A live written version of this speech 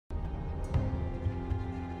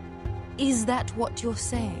Is that what you're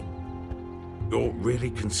saying? You're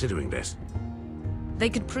really considering this? They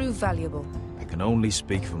could prove valuable. I can only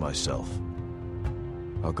speak for myself.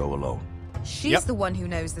 I'll go alone. She's the one who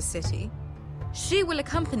knows the city. She will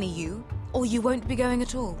accompany you, or you won't be going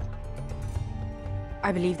at all.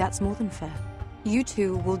 I believe that's more than fair. You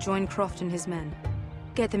two will join Croft and his men.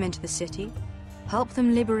 Get them into the city, help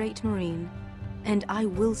them liberate Marine, and I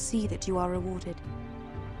will see that you are rewarded.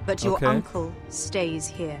 But your uncle stays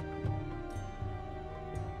here.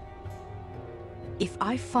 If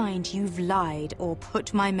I find you've lied or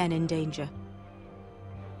put my men in danger...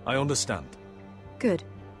 I understand. Good.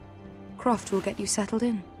 Croft will get you settled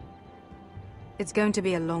in. It's going to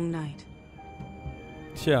be a long night.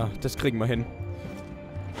 Tja, das kriegen wir hin.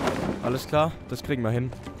 Alles klar, das kriegen wir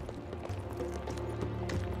hin.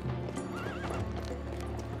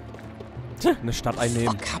 Tja, eine Stadt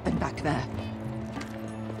einnehmen. What happened back there?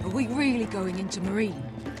 Are we really going into Marine?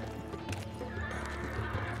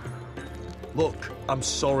 Look, I'm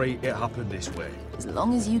sorry it happened this way. As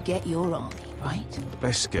long as you get your army, right?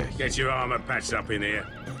 Best get. Get your armor patched up in here.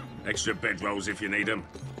 Extra bedrolls if you need them.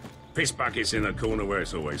 Piss buckets in the corner where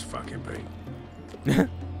it's always fucking been.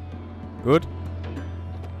 Gut.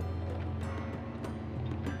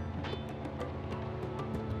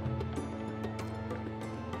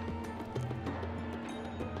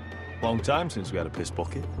 Long time since we had a piss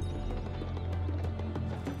bucket.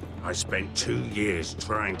 I spent 2 years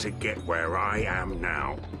trying to get where I am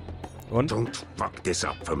now. Und? Don't fuck this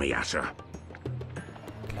up for me, Asher.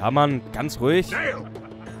 Klar, Mann, ganz ruhig. Dale!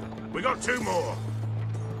 We got 2 more!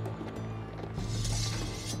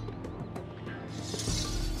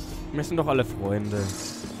 Wir sind doch alle Freunde.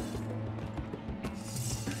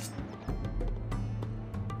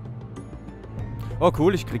 Oh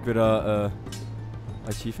cool, ich krieg wieder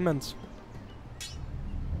Achievements.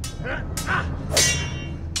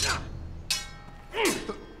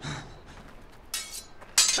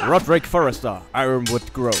 Roderick Forrester,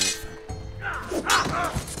 Ironwood Grove.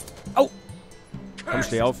 Au! Komm,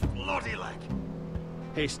 steh auf. Bloody leg!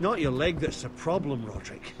 It's not your leg that's a problem,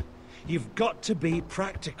 Roderick. You've got to be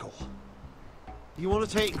practical. You want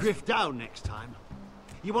to take Griff down next time?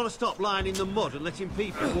 You want to stop lying in the mud and letting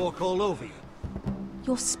people walk all over you?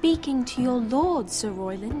 You're speaking to your lord, Sir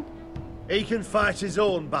Royland. He can fight his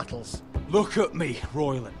own battles. Look at me,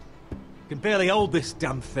 Royland. Can barely hold this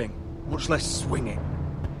damn thing, much less swing it.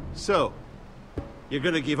 So, you're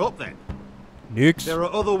gonna give up then? Nix. There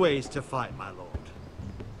are other ways to fight, my lord.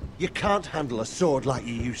 You can't handle a sword like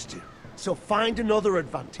you used to. So find another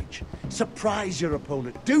advantage. Surprise your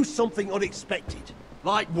opponent. Do something unexpected.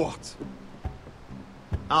 Like what?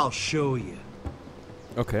 I'll show you.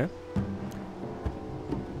 Okay.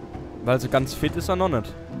 Weil so ganz fit ist er noch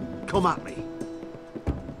nicht. Come at me.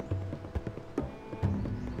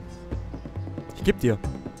 Ich geb dir.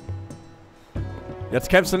 Jetzt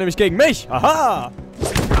kämpfst du nämlich gegen mich. Aha!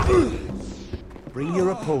 Bring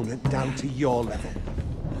your opponent down to your level.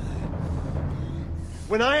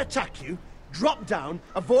 When I attack you, drop down,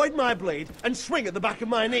 avoid my blade, and swing at the back of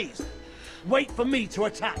my knees. Wait for me to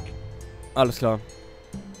attack. Alles klar.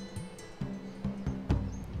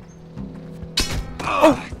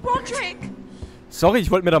 Oh! Roderick! Sorry, ich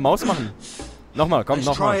wollte mit der Maus machen. Nochmal, komm,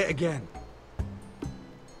 nochmal. Try it again.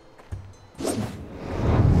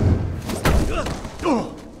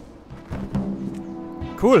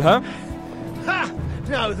 Cool, hä? Ha!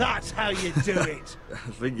 Now that's how you do it.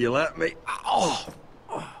 I think you let me. Oh!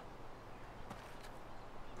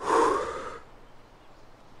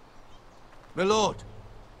 My lord.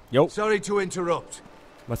 Jo. Sorry to interrupt.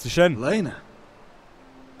 Was ist denn? Lena.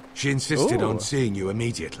 She insisted Oh. on seeing you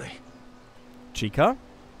immediately. Chica?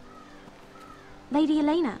 Lady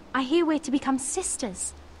Elena, I hear we're to become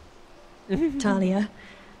sisters. Talia.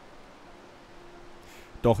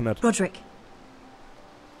 Doch nicht. Roderick.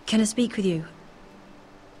 Can I speak with you?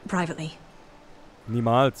 Privately.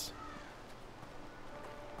 Niemals.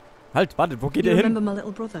 Halt, wartet, wo geht You ihr remember hin? my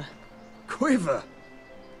little brother? Quiver!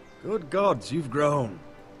 Good gods, you've grown.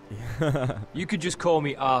 You could just call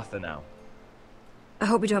me Arthur now. I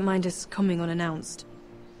hope you don't mind us coming unannounced.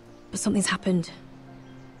 But something's happened.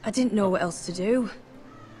 I didn't know what else to do.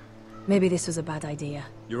 Maybe this was a bad idea.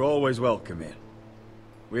 You're always welcome here.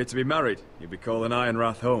 We're to be married. You'll be calling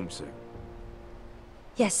Ironrath home soon.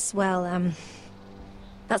 Yes, well,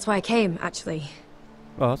 that's why I came, actually.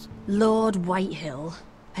 Was? Lord Whitehill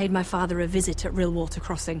paid my father a visit at Rillwater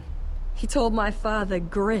Crossing. He told my father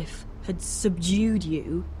Griff had subdued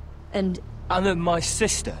you, and that my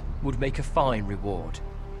sister would make a fine reward.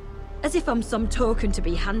 as if I'm some token to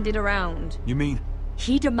be handed around. You mean?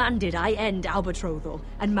 He demanded I end our betrothal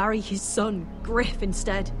and marry his son, Griff,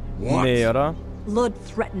 instead. What? Nee, oder? Lud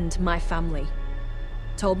threatened my family.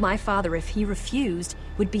 Told my father if he refused,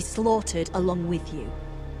 would be slaughtered along with you.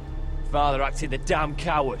 Father acted the damn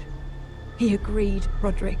coward. He agreed,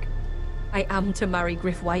 Roderick. I am to marry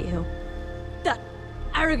Griff Whitehill. That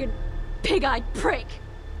arrogant, pig-eyed prick!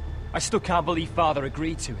 I still can't believe Father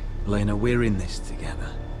agreed to it. Elena, we're in this together.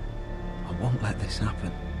 I won't let this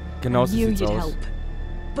happen. Genau so I knew sieht's you'd aus. help,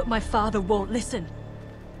 but my father won't listen.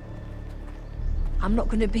 I'm not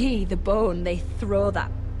gonna be the bone they throw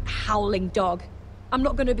that howling dog. I'm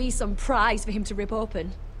not gonna be some prize for him to rip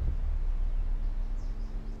open.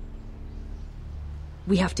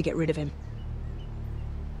 We have to get rid of him.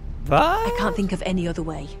 Was? I can't think of any other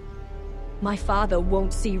way. My father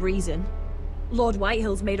won't see reason. Lord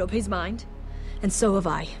Whitehill's made up his mind. And so have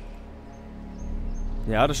I.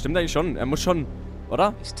 Ja, das stimmt eigentlich schon. Er muss schon,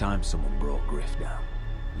 oder? It's time someone brought Griff down.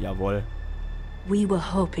 Jawohl. We were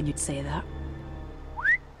hoping you'd say that.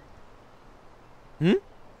 Hm?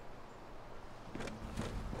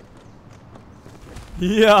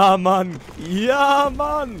 Ja, Mann! Ja,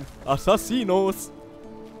 Mann! Assassinos!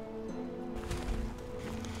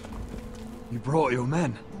 You brought your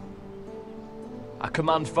men. I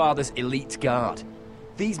command Father's elite guard.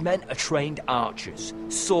 These men are trained archers,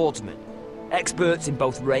 swordsmen, experts in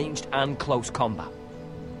both ranged and close combat.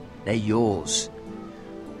 They're yours,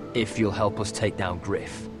 if you'll help us take down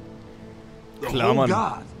Griff. Klar, Mann.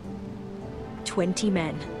 God. 20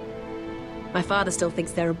 men. My father still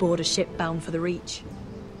thinks they're aboard a ship bound for the Reach.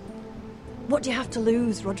 What do you have to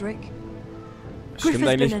lose, Roderick? Griff Stimmt has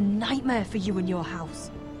eigentlich. been a nightmare for you and your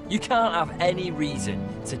house. You can't have any reason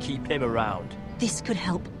to keep him around. This could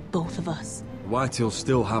help both of us. Whitehills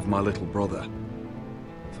still have my little brother.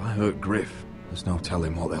 If I hurt Griff, there's no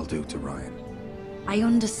telling what they'll do to Ryan. I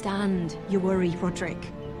understand your worry, Roderick.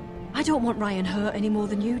 I don't want Ryan hurt any more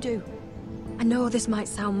than you do. I know this might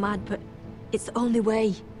sound mad, but it's the only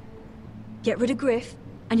way. Get rid of Griff,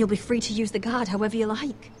 and you'll be free to use the guard however you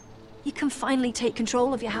like. You can finally take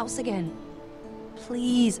control of your house again.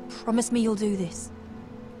 Please, promise me you'll do this.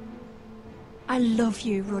 I love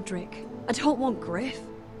you, Roderick. I don't want Griff.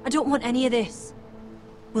 I don't want any of this.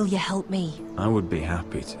 Will you help me? I would be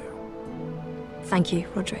happy to. Thank you,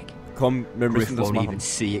 Roderick. Komm, wir Griff müssen das won't machen. even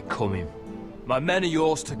see it coming. My men are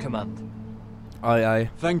yours to command. Ei, ei.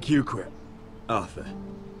 Thank you, Quip. Arthur.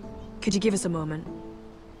 Could you give us a moment?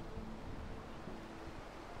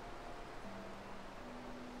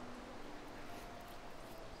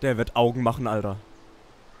 Der wird Augen machen, Alter.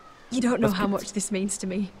 You don't know Was how gibt's? much this means to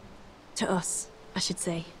me. To us, I should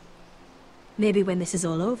say. Maybe when this is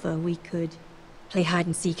all over, we could play hide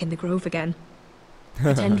and seek in the grove again.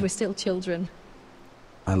 Pretend we're still children.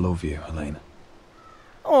 I love you, Elena.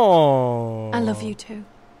 Oh. I love you too.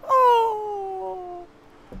 Oh.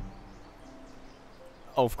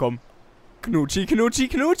 Aufkommen. Knutschi, Knutschi,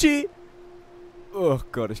 Knutschi. Oh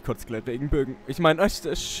Gott, ich kotze gleich wegen Bögen. Ich meine, ist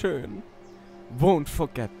das schön. Won't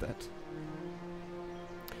forget that.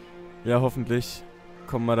 Ja, hoffentlich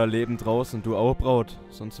kommen wir da lebend raus und du auch, Braut.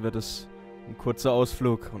 Sonst wird es ein kurzer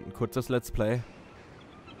Ausflug und ein kurzes Let's Play.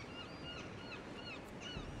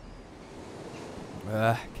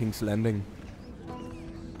 King's Landing.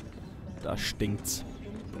 Da stinkt's.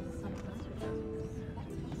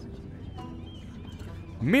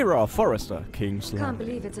 Mira Forrester, King's Can't Landing.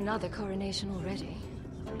 believe it's another coronation already.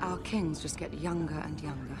 Our kings just get younger and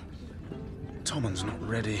younger. Tommen's not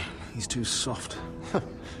ready. He's too soft.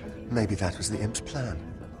 Maybe that was the imp's plan.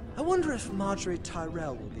 I wonder if Marjorie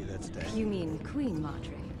Tyrell will be there today. You mean Queen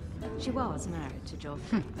Marjorie? She was married to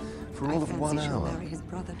Joffrey. For all of 1 She'll hour. marry his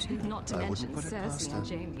brother too. Not to I mention wouldn't put it past Cersei her. and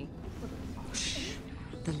Jaime. Shh.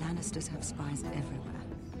 The Lannisters have spies everywhere.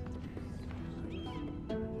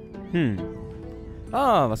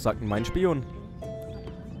 Ah, was sagt denn mein Spion?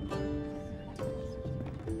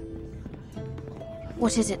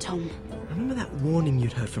 What is it, Tom? Remember that warning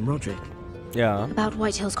you'd heard from Roderick? Ja. About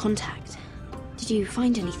Whitehill's contact. Did you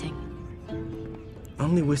find anything?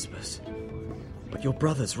 Only whispers. But your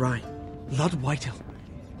brother's right. Lord Whitehill.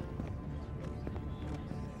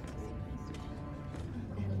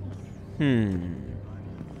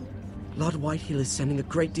 Lord Whitehill is sending a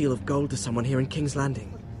great deal of gold to someone here in King's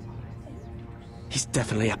Landing. He's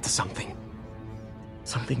definitely up to something.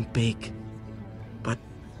 Something big. But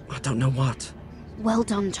I don't know what. Well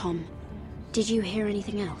done, Tom. Did you hear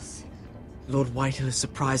anything else? Lord Whitehill is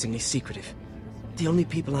surprisingly secretive. The only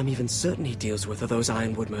people I'm even certain he deals with are those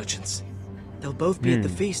ironwood merchants. They'll both be at the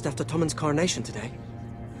feast after Tommen's coronation today.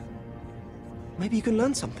 Maybe you can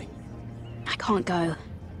learn something. I can't go.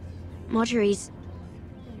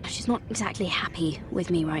 She's not exactly happy with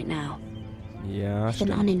me right now. Ja, I've been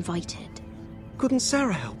stimmt. uninvited. Couldn't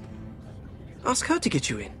Sarah help? Ask her to get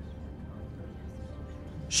you in.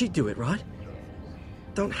 She'd do it, right?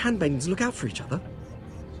 Don't handmaidens look out for each other?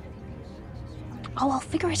 Oh, I'll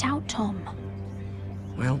figure it out, Tom.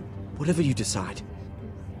 Well, whatever you decide,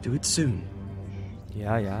 do it soon.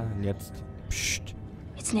 Ja, ja, und jetzt... Psst.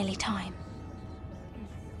 It's nearly time.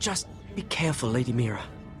 Just be careful, Lady Mira.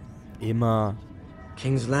 Immer.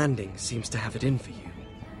 King's Landing seems to have it in for you.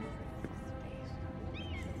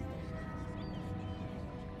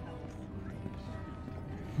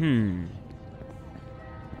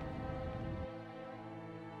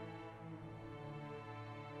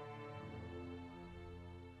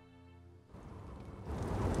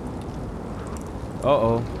 Oh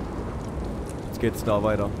oh. Jetzt geht's da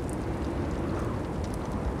weiter.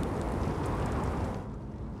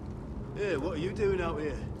 Yeah, what are you doing out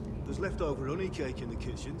here? There's leftover honey cake in the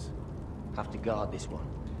kitchens. Have to guard this one.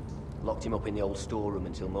 Locked him up in the old storeroom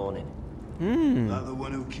until morning. That the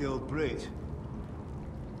one who killed Brit?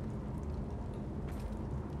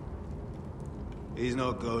 He's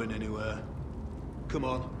not going anywhere. Come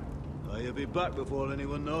on. I'll be back before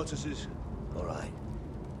anyone notices. All right.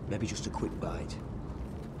 Maybe just a quick bite.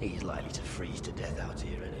 He's likely to freeze to death out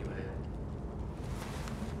here anyway.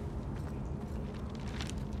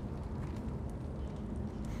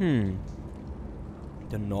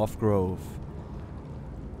 Der North Grove.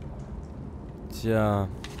 Tja,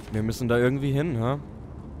 wir müssen da irgendwie hin, ha?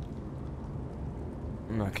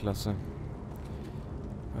 Na, klasse.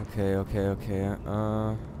 Okay.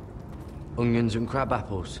 Onions and crab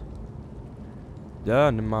apples.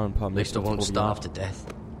 Ja, nimm mal ein paar At mit. least I won't starve to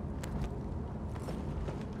death.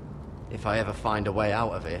 If I ever find a way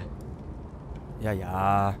out of here.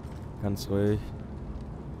 Ja, ganz ruhig.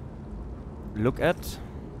 Look at.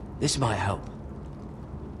 This might help.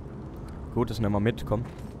 Gut, das nehmen wir mit, komm.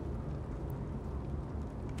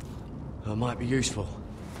 It might be useful.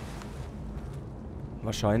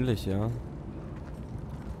 Wahrscheinlich, ja.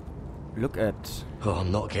 Look at. Oh,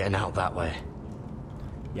 I'm not getting out that way.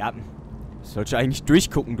 Ja, sollst du eigentlich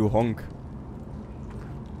durchgucken, du Honk.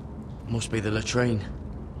 Must be the latrine.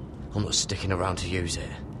 I'm not sticking around to use it.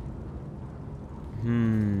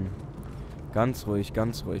 Ganz ruhig,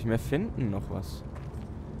 ganz ruhig. Wir finden noch was.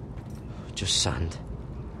 Just sand.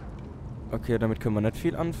 Okay, damit können wir nicht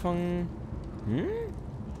viel anfangen.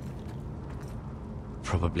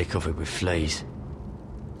 Probably covered with fleas.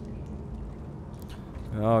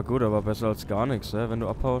 Ja, gut, aber besser als gar nichts, wenn du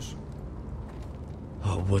abhaust.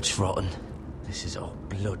 Oh, wood's rotten. This is all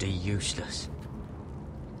bloody useless.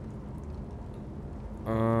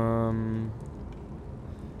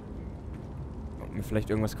 Ob wir vielleicht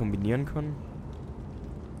irgendwas kombinieren können?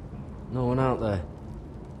 No one out there.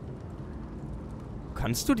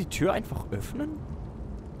 Kannst du die Tür einfach öffnen?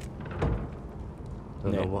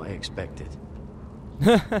 Don't know what I expected.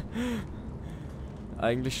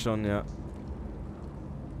 Eigentlich schon, ja.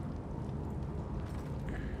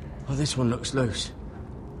 Oh, this one looks loose.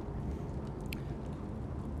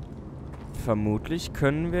 Vermutlich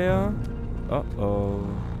können wir... Oh oh.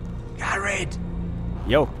 Garrett!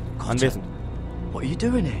 Yo, anwesend. What are you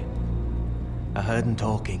doing here? I heard him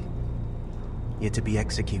talking. You're to be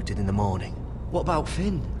executed in the morning. What about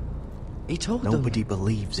Finn? He told them. Nobody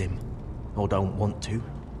believes him. Or don't want to.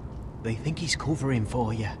 They think he's covering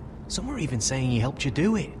for you. Some are even saying he helped you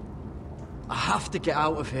do it. I have to get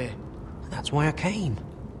out of here. That's why I came.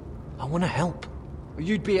 I want to help.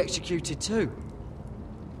 You'd be executed too.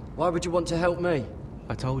 Why would you want to help me?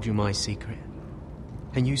 I told you my secret.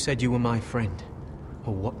 And you said you were my friend.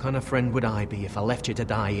 Well, what kind of friend would I be if I left you to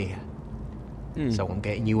die here? So I'm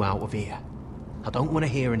getting you out of here. I don't want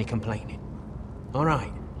to hear any complaining. All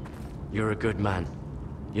right? You're a good man.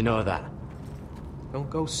 You know that. Don't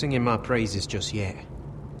go singing my praises just yet.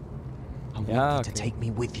 I want you to take me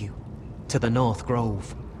with you. To the North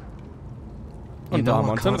Grove. Und da haben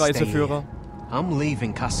wir unseren Reiseführer. I'm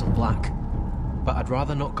leaving Castle Black. But I'd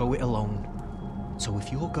rather not go it alone. So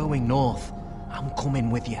if you're going north, I'm coming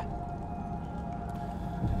with you.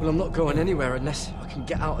 Well, I'm not going anywhere unless I can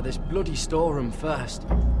get out of this bloody storeroom first.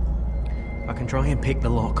 I can try and pick the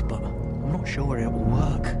lock, but I'm not sure it will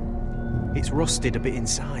work. It's rusted a bit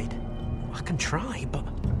inside. I can try, but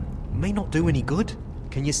it may not do any good.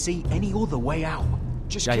 Can you see any other way out?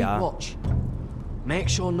 Just keep watch. Make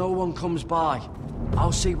sure no one comes by.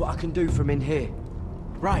 I'll see what I can do from in here.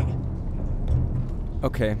 Right.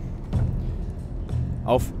 Okay.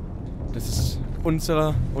 Auf. Das ist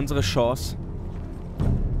unsere Chance.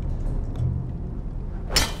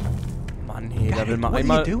 Mann, hey, da will man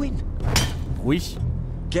einmal... Ruhig.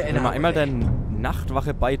 Da will man einmal deine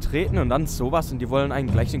Nachtwache beitreten und dann sowas und die wollen einen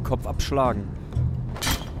gleich den Kopf abschlagen.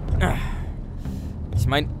 Ich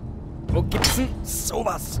meine, Wo gibt's denn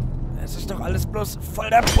sowas? Es ist doch alles bloß voll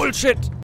der Bullshit.